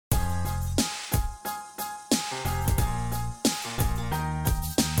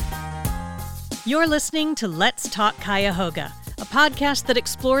You're listening to Let's Talk Cuyahoga, a podcast that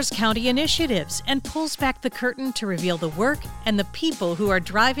explores county initiatives and pulls back the curtain to reveal the work and the people who are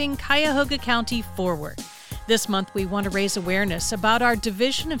driving Cuyahoga County forward. This month, we want to raise awareness about our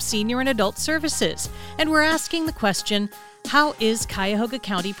Division of Senior and Adult Services, and we're asking the question, how is Cuyahoga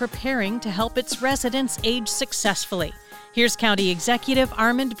County preparing to help its residents age successfully? Here's County Executive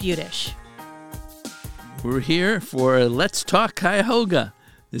Armand Budish. We're here for Let's Talk Cuyahoga.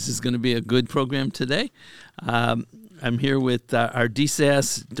 This is going to be a good program today. I'm here with our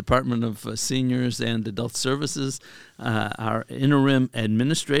DSAS, Department of Seniors and Adult Services, our interim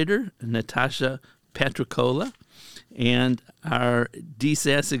administrator, Natasha Patricola, and our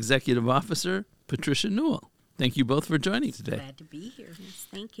DSAS executive officer, Patricia Newell. Thank you both for joining today. Glad to be here. Yes,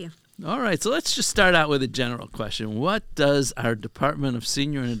 thank you. All right, so let's just start out with a general question. What does our Department of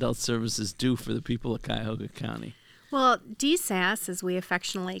Senior and Adult Services do for the people of Cuyahoga County? Well, DSAS, as we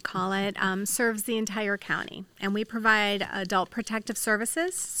affectionately call it, serves the entire county, and we provide adult protective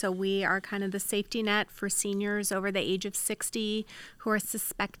services. So we are kind of the safety net for seniors over the age of 60 who are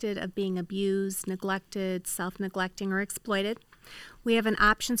suspected of being abused, neglected, self-neglecting, or exploited. We have an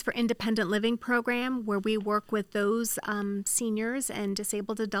Options for Independent Living program where we work with those seniors and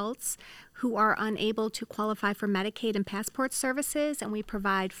disabled adults who are unable to qualify for Medicaid and passport services, and we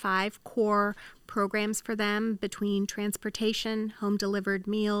provide 5 core programs for them between transportation, home-delivered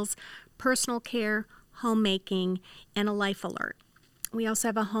meals, personal care, homemaking, and a life alert. We also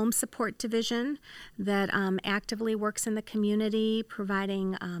have a home support division that actively works in the community,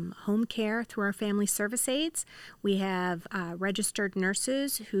 providing home care through our family service aides. We have registered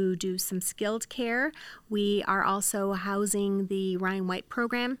nurses who do some skilled care. We are also housing the Ryan White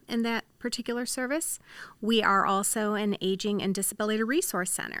program in that particular service. We are also an aging and disability resource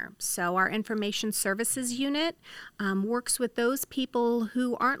center. So our information services unit works with those people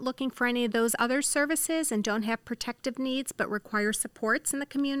who aren't looking for any of those other services and don't have protective needs but require supports in the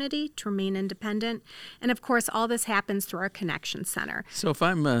community to remain independent. And of course, all this happens through our Connection Center. So if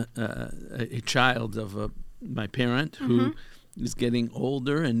I'm a child of my parent who is getting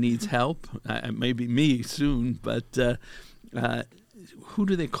older and needs help, maybe me soon, but who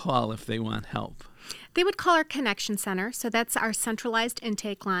do they call if they want help? They would call our Connection Center, so that's our centralized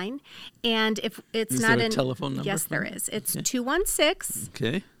intake line. And if it's is not there a telephone number? Yes, there is. It's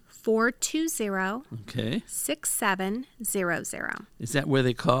 216 420 6700. Is that where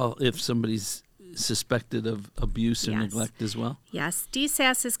they call if somebody's suspected of abuse or neglect as well? Yes.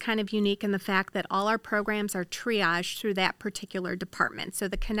 DSAS is kind of unique in the fact that all our programs are triaged through that particular department. So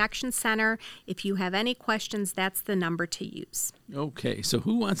the Connection Center, if you have any questions, that's the number to use. Okay. So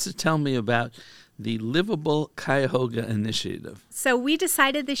who wants to tell me about the Livable Cuyahoga initiative? So we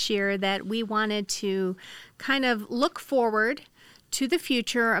decided this year that we wanted to kind of look forward to the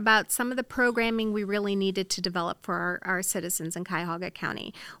future about some of the programming we really needed to develop for our citizens in Cuyahoga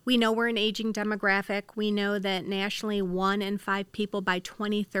County. We know we're an aging demographic. We know that nationally 1 in 5 people by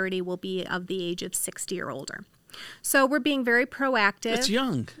 2030 will be of the age of 60 or older. So we're being very proactive. That's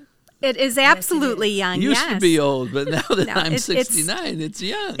young. It is absolutely young, It used to be old, but now that I'm 69, it's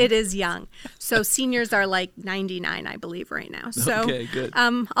young. It is young. So seniors are like 99, I believe, right now. So, okay, good.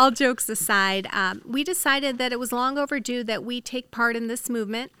 All jokes aside, we decided that it was long overdue that we take part in this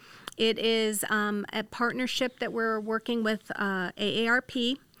movement. It is a partnership that we're working with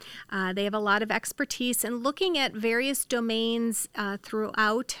AARP. They have a lot of expertise in looking at various domains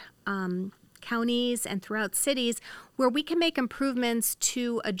throughout counties and throughout cities where we can make improvements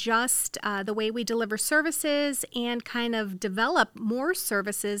to adjust the way we deliver services and kind of develop more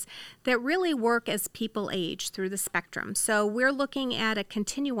services that really work as people age through the spectrum. So we're looking at a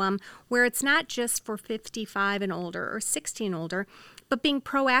continuum where it's not just for 55 and older or 60 and older, but being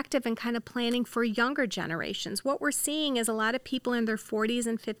proactive and kind of planning for younger generations. What we're seeing is a lot of people in their 40s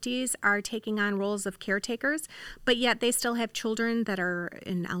and 50s are taking on roles of caretakers, but yet they still have children that are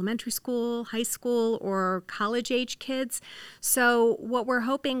in elementary school, high school, or college-age kids. So what we're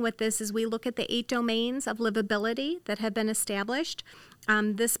hoping with this is we look at the 8 domains of livability that have been established.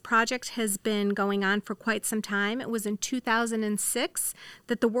 This project has been going on for quite some time. It was in 2006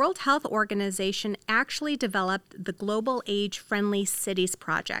 that the World Health Organization actually developed the Global Age-Friendly Cities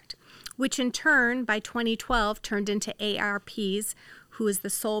Project, which in turn, by 2012, turned into AARP's, who is the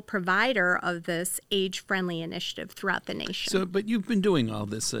sole provider of this age-friendly initiative throughout the nation. So, but you've been doing all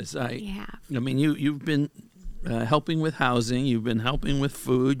this. Yeah. I mean, you've been helping with housing, you've been helping with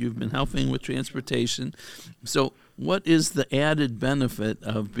food, you've been helping with transportation. So what is the added benefit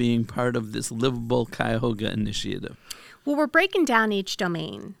of being part of this Livable Cuyahoga initiative? Well, we're breaking down each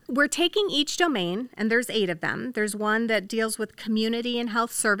domain. We're taking each domain, and there's 8 of them. There's one that deals with community and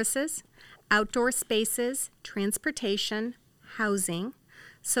health services, outdoor spaces, transportation, housing,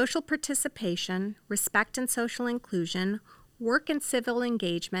 social participation, respect and social inclusion, work and civil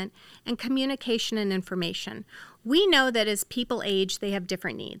engagement, and communication and information. We know that as people age, they have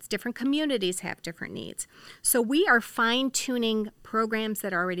different needs. Different communities have different needs. So we are fine-tuning programs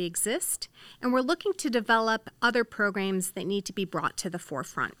that already exist, and we're looking to develop other programs that need to be brought to the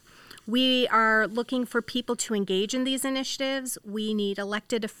forefront. We are looking for people to engage in these initiatives. We need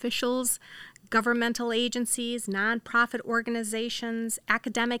elected officials, governmental agencies, nonprofit organizations,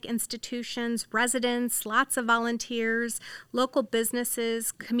 academic institutions, residents, lots of volunteers, local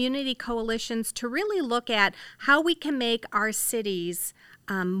businesses, community coalitions to really look at how we can make our cities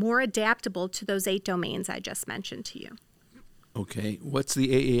more adaptable to those 8 domains I just mentioned to you. Okay. What's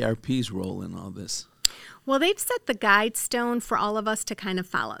the AARP's role in all this? Well, they've set the guide stone for all of us to kind of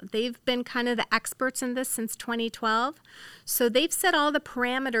follow. They've been kind of the experts in this since 2012. So they've set all the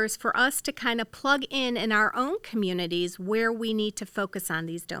parameters for us to kind of plug in our own communities where we need to focus on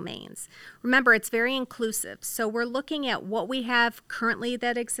these domains. Remember, it's very inclusive. So we're looking at what we have currently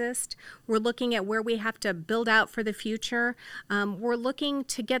that exist. We're looking at where we have to build out for the future. We're looking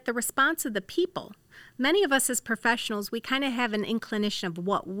to get the response of the people. Many of us as professionals, we kind of have an inclination of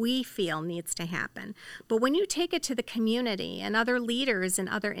what we feel needs to happen. But when you take it to the community and other leaders in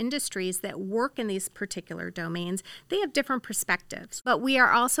other industries that work in these particular domains, they have different perspectives. But we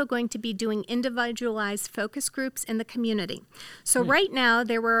are also going to be doing individualized focus groups in the community. So right now,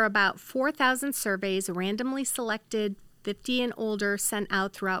 there were about 4,000 surveys randomly selected 50 and older sent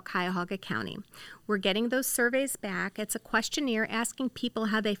out throughout Cuyahoga County. We're getting those surveys back. It's a questionnaire asking people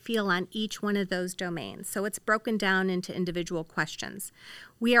how they feel on each one of those domains. So it's broken down into individual questions.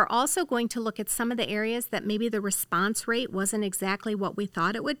 We are also going to look at some of the areas that maybe the response rate wasn't exactly what we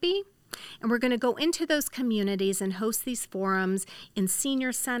thought it would be. And we're going to go into those communities and host these forums in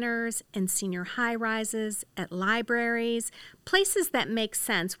senior centers, in senior high-rises, at libraries, places that make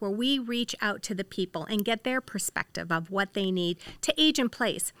sense where we reach out to the people and get their perspective of what they need to age in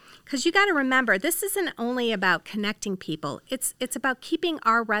place. Because you got to remember, this isn't only about connecting people. It's about keeping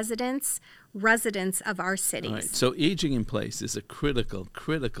our residents of our cities. All right. So aging in place is a critical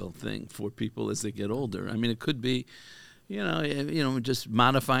thing for people as they get older. I mean, it could be just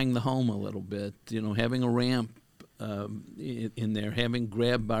modifying the home a little bit, having a ramp in there, having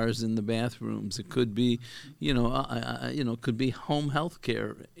grab bars in the bathrooms. It could be, could be home health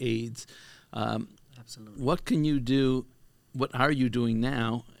care aids. Absolutely. What can you do? What are you doing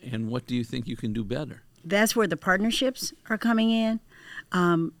now, and what do you think you can do better? That's where the partnerships are coming in.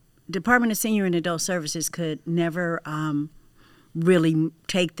 Department of Senior and Adult Services could never really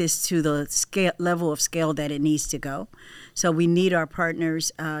take this to the level of scale that it needs to go. So we need our partners.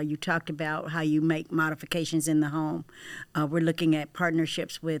 You talked about how you make modifications in the home. We're looking at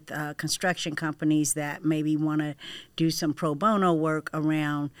partnerships with construction companies that maybe want to do some pro bono work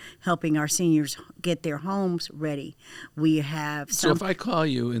around helping our seniors get their homes ready. We have So if I call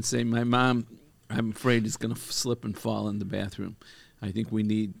you and say, my mom, I'm afraid is going to slip and fall in the bathroom, I think we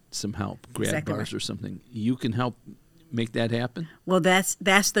need some help, grab Exactly bars right. or something. You can help make that happen? Well, that's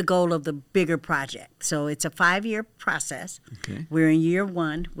the goal of the bigger project. So it's a 5-year process. Okay. We're in year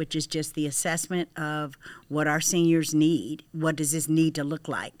 1, which is just the assessment of what our seniors need. What does this need to look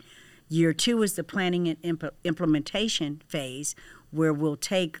like? Year 2 is the planning and implementation phase, where we'll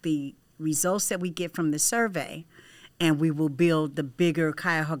take the results that we get from the survey and we will build the bigger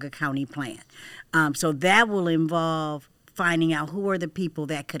Cuyahoga County plan. So that will involve finding out who are the people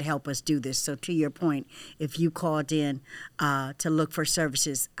that could help us do this. So to your point, if you called in to look for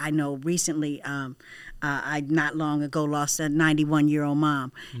services, I know recently I not long ago lost a 91-year-old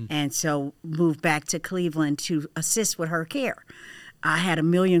mom, and so moved back to Cleveland to assist with her care. I had a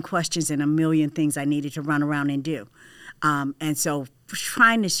million questions and a million things I needed to run around and do. And so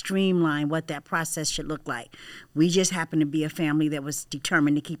trying to streamline what that process should look like. We just happened to be a family that was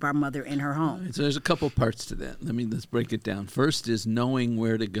determined to keep our mother in her home. So there's a couple parts to that. Let's break it down. First is knowing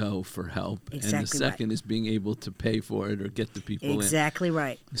where to go for help. Exactly and the second is being able to pay for it or get the people in. Exactly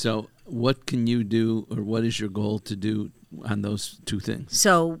right. So what can you do, or what is your goal to do on those two things?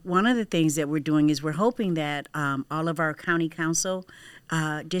 So one of the things that we're doing is we're hoping that all of our county council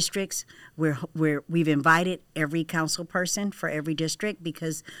districts, we've invited every council person for every district,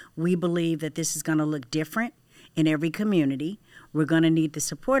 because we believe that this is going to look different in every community. We're going to need the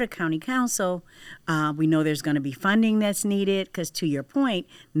support of county council. We know there's going to be funding that's needed, because to your point,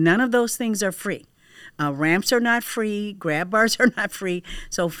 none of those things are free. Ramps are not free. Grab bars are not free.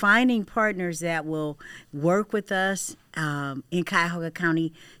 So finding partners that will work with us in Cuyahoga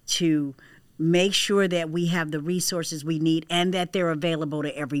County to make sure that we have the resources we need and that they're available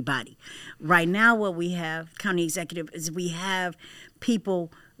to everybody. Right now, what we have, county executive, is we have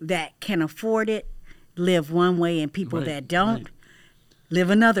people that can afford it live one way, and people that don't live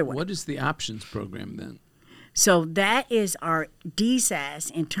another way. What is the options program then? So that is our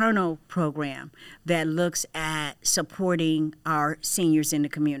DSAS internal program that looks at supporting our seniors in the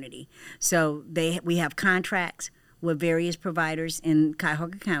community. So we have contracts with various providers in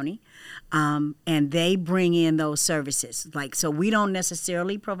Cuyahoga County, and they bring in those services. So we don't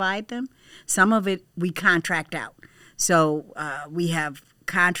necessarily provide them. Some of it we contract out. So we have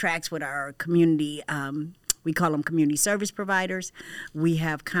contracts with our community. We call them community service providers. We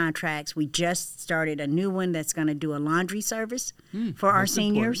have contracts. We just started a new one that's going to do a laundry service for our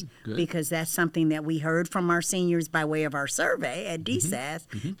seniors, because that's something that we heard from our seniors by way of our survey at DSAS,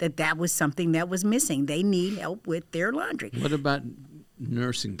 that was something that was missing. They need help with their laundry. What about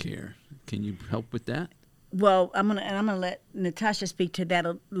nursing care? Can you help with that? Well, I'm gonna let Natasha speak to that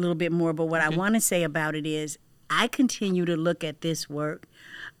a little bit more. But what I want to say about it is, I continue to look at this work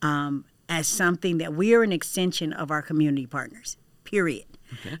as something that we are an extension of our community partners, period.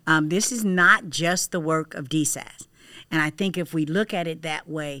 Okay. This is not just the work of DSAS. And I think if we look at it that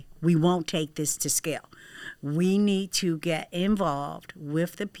way, we won't take this to scale. We need to get involved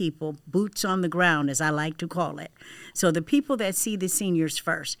with the people, boots on the ground, as I like to call it. So the people that see the seniors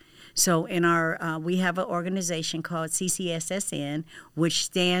first. So in our, we have an organization called CCSSN, which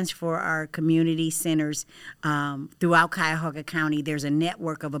stands for our community centers throughout Cuyahoga County. There's a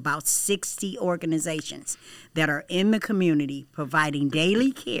network of about 60 organizations that are in the community providing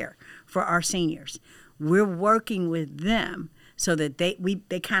daily care for our seniors. We're working with them so that they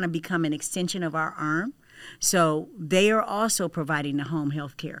kind of become an extension of our arm. So they are also providing the home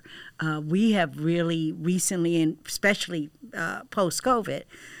health care. We have really recently, and especially post-COVID,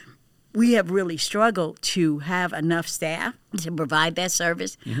 we have really struggled to have enough staff to provide that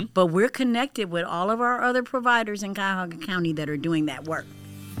service, but we're connected with all of our other providers in Cuyahoga County that are doing that work.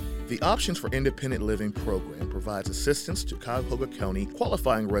 The Options for Independent Living program provides assistance to Cuyahoga County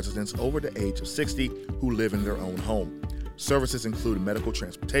qualifying residents over the age of 60 who live in their own home. Services include medical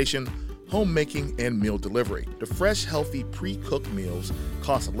transportation, homemaking, and meal delivery. The fresh, healthy, pre-cooked meals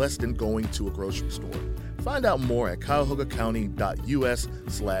cost less than going to a grocery store. Find out more at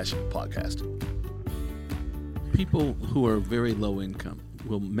cuyahogacounty.us/podcast. People who are very low income,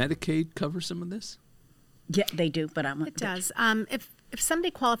 will Medicaid cover some of this? Yeah, they do, but it does. If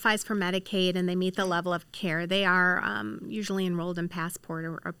somebody qualifies for Medicaid and they meet the level of care, they are usually enrolled in Passport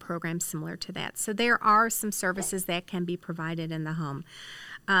or a program similar to that. So there are some services that can be provided in the home.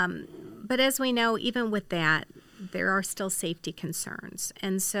 But as we know, even with that, there are still safety concerns.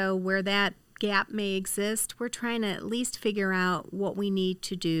 And so where that gap may exist, we're trying to at least figure out what we need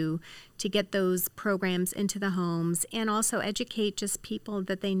to do to get those programs into the homes, and also educate just people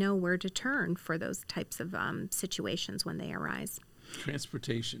that they know where to turn for those types of situations when they arise.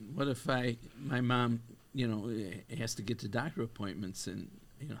 Transportation. What if my mom, has to get to doctor appointments, and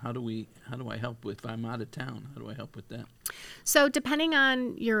how do I help with, if I'm out of town, how do I help with that? So depending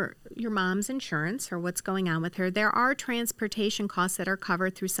on your mom's insurance or what's going on with her, there are transportation costs that are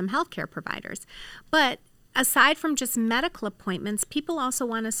covered through some healthcare providers. But aside from just medical appointments, people also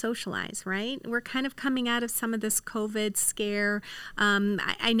want to socialize, right? We're kind of coming out of some of this COVID scare.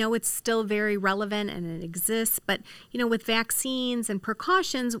 I know it's still very relevant and it exists, but with vaccines and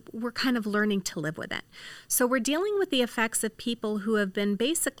precautions, we're kind of learning to live with it. So we're dealing with the effects of people who have been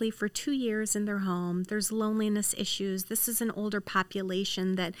basically for 2 years in their home. There's loneliness issues. This is an older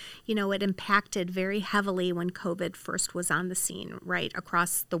population that, it impacted very heavily when COVID first was on the scene, right,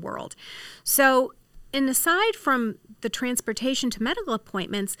 across the world. So, and aside from the transportation to medical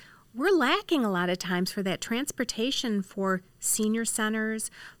appointments, we're lacking a lot of times for that transportation for senior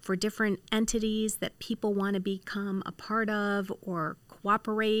centers, for different entities that people want to become a part of or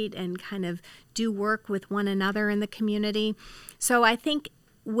cooperate and kind of do work with one another in the community. So I think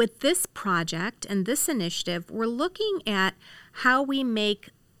with this project and this initiative, we're looking at how we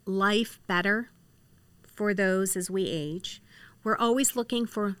make life better for those as we age. We're always looking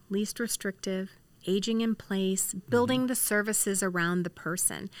for least restrictive, aging in place, building the services around the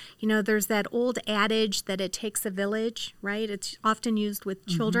person. There's that old adage that it takes a village, right? It's often used with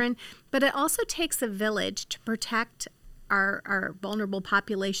children, but it also takes a village to protect our vulnerable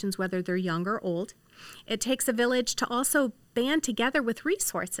populations, whether they're young or old. It takes a village to also band together with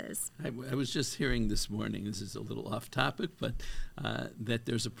resources. I was just hearing this morning, this is a little off topic, but that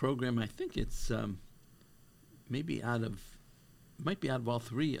there's a program, I think it's might be out of all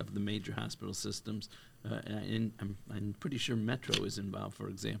three of the major hospital systems, and I'm pretty sure Metro is involved, for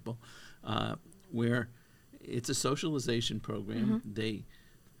example, where it's a socialization program. They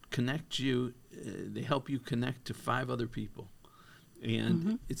connect you, they help you connect to 5 other people.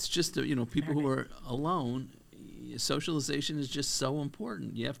 And it's just, people who are alone, socialization is just so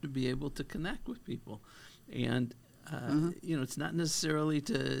important. You have to be able to connect with people. And, it's not necessarily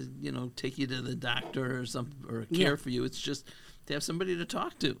to, take you to the doctor or care for you. It's just to have somebody to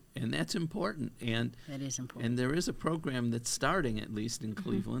talk to, and that's important. And that is important. And there is a program that's starting, at least in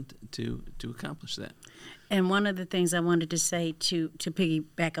Cleveland, to accomplish that. And one of the things I wanted to say to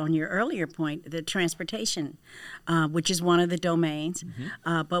piggyback on your earlier point, the transportation, which is one of the domains.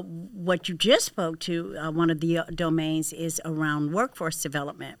 But what you just spoke to, one of the domains is around workforce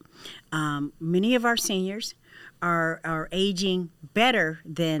development. Many of our seniors are aging better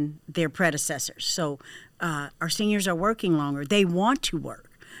than their predecessors. So our seniors are working longer. They want to work.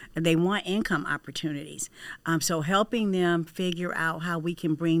 They want income opportunities. So helping them figure out how we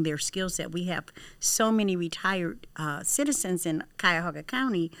can bring their skill set. We have so many retired citizens in Cuyahoga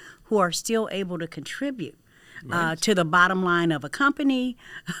County who are still able to contribute to the bottom line of a company,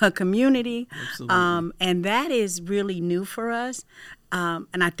 a community. And that is really new for us.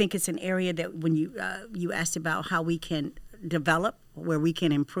 And I think it's an area that when you asked about how we can develop, where we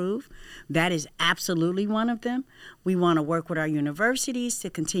can improve, that is absolutely one of them. We want to work with our universities to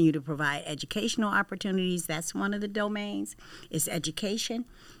continue to provide educational opportunities. That's one of the domains, is education.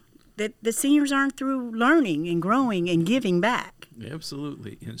 That the seniors aren't through learning and growing and giving back.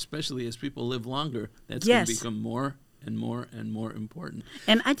 Absolutely, and especially as people live longer, that's going to become more and more and more important.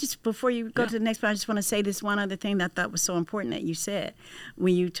 And I just, before you go to the next part, I just want to say this one other thing that I thought was so important that you said.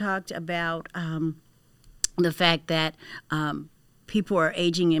 When you talked about the fact that people are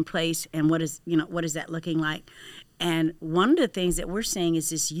aging in place and what is that looking like? And one of the things that we're seeing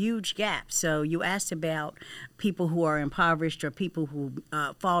is this huge gap. So you asked about people who are impoverished or people who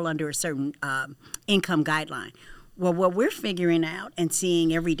fall under a certain income guideline. Well, what we're figuring out and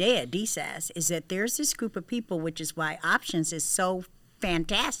seeing every day at DSAS is that there's this group of people, which is why Options is so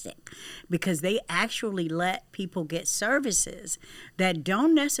fantastic, because they actually let people get services that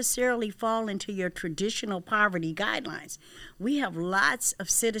don't necessarily fall into your traditional poverty guidelines. We have lots of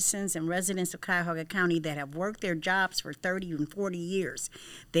citizens and residents of Cuyahoga County that have worked their jobs for 30 and 40 years.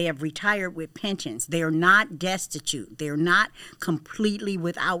 They have retired with pensions. They are not destitute. They're not completely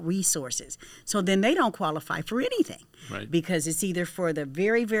without resources. So then they don't qualify for anything, because it's either for the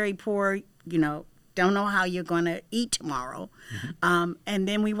very, very poor, don't know how you're going to eat tomorrow. And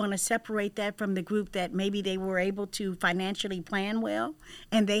then we want to separate that from the group that maybe they were able to financially plan well,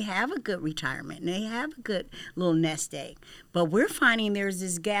 and they have a good retirement, and they have a good little nest egg. But we're finding there's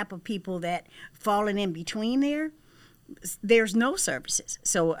this gap of people that falling in between there. There's no services.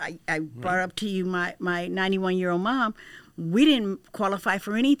 So I brought up to you my 91-year-old mom. We didn't qualify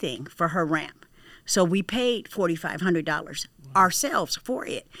for anything for her ramp. So we paid $4,500 ourselves for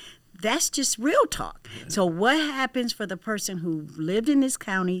it. That's just real talk. So what happens for the person who lived in this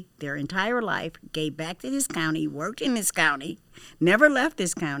county their entire life, gave back to this county, worked in this county, never left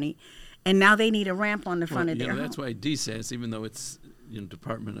this county, and now they need a ramp on the front of their home? That's why DSAS, even though it's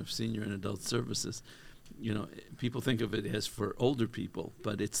Department of Senior and Adult Services, people think of it as for older people,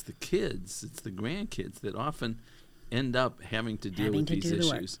 but it's the kids, it's the grandkids that often end up having to deal with these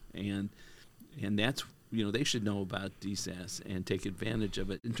issues. And that's they should know about DSAS and take advantage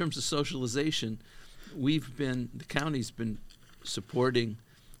of it. In terms of socialization, the county's been supporting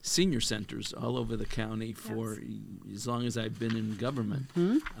senior centers all over the county for as long as I've been in government.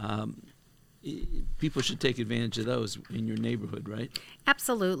 People should take advantage of those in your neighborhood, right?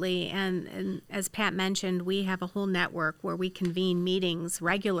 Absolutely. And as Pat mentioned, we have a whole network where we convene meetings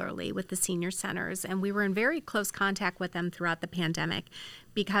regularly with the senior centers, and we were in very close contact with them throughout the pandemic,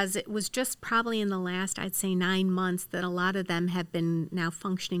 because it was just probably in the last, I'd say, 9 months that a lot of them have been now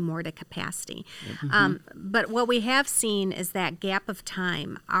functioning more to capacity. But what we have seen is that gap of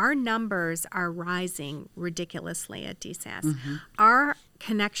time. Our numbers are rising ridiculously at DSAS. Our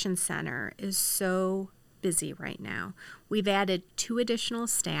Connection Center is so busy right now. We've added 2 additional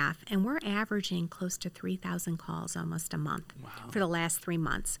staff, and we're averaging close to 3,000 calls almost a month for the last 3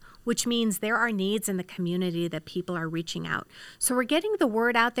 months, which means there are needs in the community that people are reaching out. So we're getting the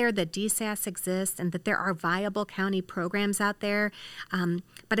word out there that DSAS exists and that there are viable county programs out there.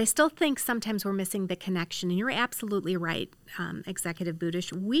 But I still think sometimes we're missing the connection. And you're absolutely right, Executive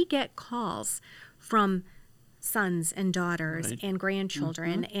Budish. We get calls from sons and daughters and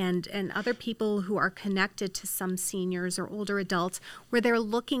grandchildren and other people who are connected to some seniors or older adults where they're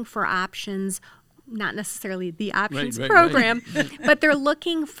looking for options not necessarily the options Right. program, but they're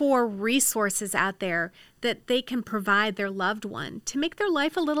looking for resources out there that they can provide their loved one to make their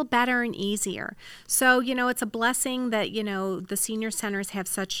life a little better and easier. So, it's a blessing that, the senior centers have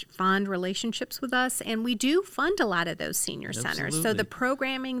such fond relationships with us, and we do fund a lot of those senior centers. So Absolutely. the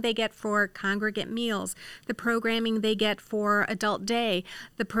programming they get for congregate meals, the programming they get for adult day,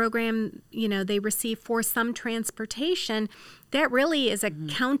 the program, they receive for some transportation, that really is a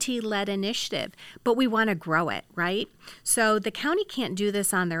county-led initiative, but we want to grow it, right? So the county can't do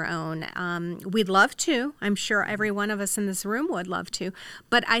this on their own. We'd love to. I'm sure every one of us in this room would love to.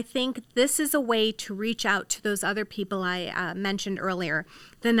 But I think this is a way to reach out to those other people I mentioned earlier,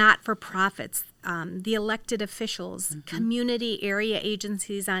 the not-for-profits, the elected officials, community area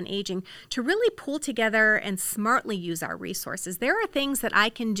agencies on aging, to really pull together and smartly use our resources. There are things that I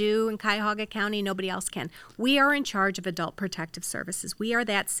can do in Cuyahoga County nobody else can. We are in charge of adult protective services. We are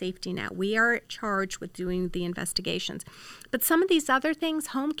that safety net. We are charged with doing the investigations. But some of these other things,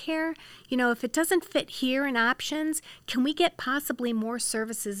 home care, if it doesn't fit here in options, can we get possibly more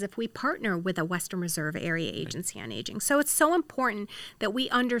services if we partner with a Western Reserve Area Agency on Aging? So it's so important that we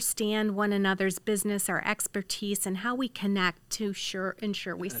understand one another's business, our expertise, and how we connect to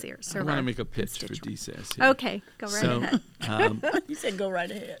ensure we serve I want to make a pitch for DSAS here. Okay, go right ahead. You said go right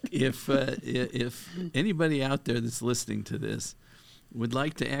ahead. If anybody out there that's listening to this would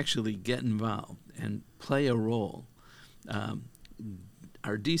like to actually get involved and play a role,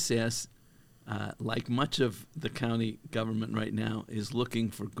 our DSAS, like much of the county government right now, is looking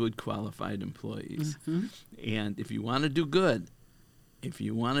for good qualified employees. And if you want to do good, if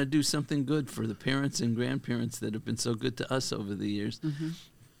you want to do something good for the parents and grandparents that have been so good to us over the years,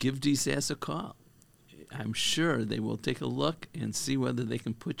 give DSAS a call. I'm sure they will take a look and see whether they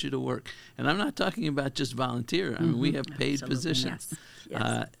can put you to work. And I'm not talking about just volunteer. I mean, we have paid Absolutely. positions.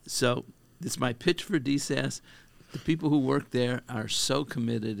 Yes. So it's my pitch for DSAS. The people who work there are so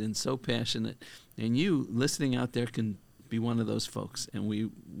committed and so passionate. And you, listening out there, can be one of those folks, and we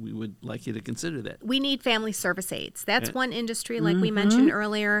would like you to consider that. We need family service aides. That's one industry, like we mentioned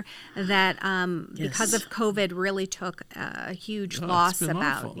earlier, that because of COVID really took a huge loss. It's been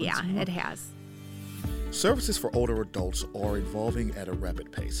awful. It has. Services for older adults are evolving at a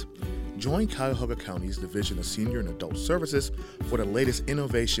rapid pace. Join Cuyahoga County's Division of Senior and Adult Services for the latest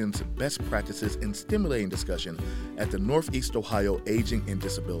innovations, best practices, and stimulating discussion at the Northeast Ohio Aging and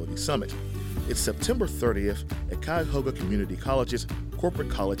Disability Summit. It's September 30th at Cuyahoga Community College's Corporate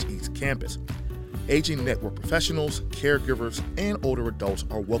College East campus. Aging network professionals, caregivers, and older adults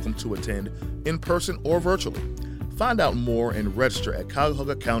are welcome to attend in person or virtually. Find out more and register at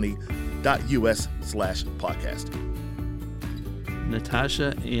cuyahogacounty.us/podcast.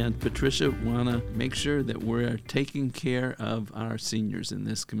 Natasha and Patricia want to make sure that we're taking care of our seniors in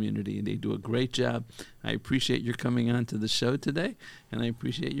this community, and they do a great job. I appreciate your coming on to the show today, and I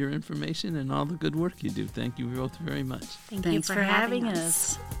appreciate your information and all the good work you do. Thank you both very much. Thanks for having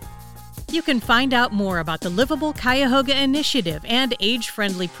us. You can find out more about the Livable Cuyahoga Initiative and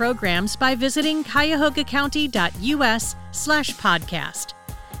age-friendly programs by visiting cuyahogacounty.us/podcast.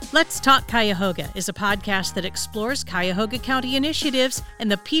 Let's Talk Cuyahoga is a podcast that explores Cuyahoga County initiatives and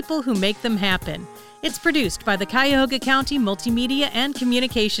the people who make them happen. It's produced by the Cuyahoga County Multimedia and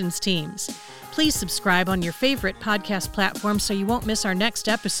Communications teams. Please subscribe on your favorite podcast platform so you won't miss our next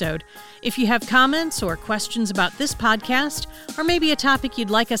episode. If you have comments or questions about this podcast, or maybe a topic you'd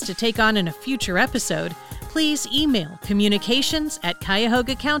like us to take on in a future episode, please email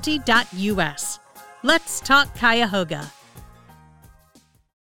communications@cuyahogacounty.us. Let's Talk Cuyahoga.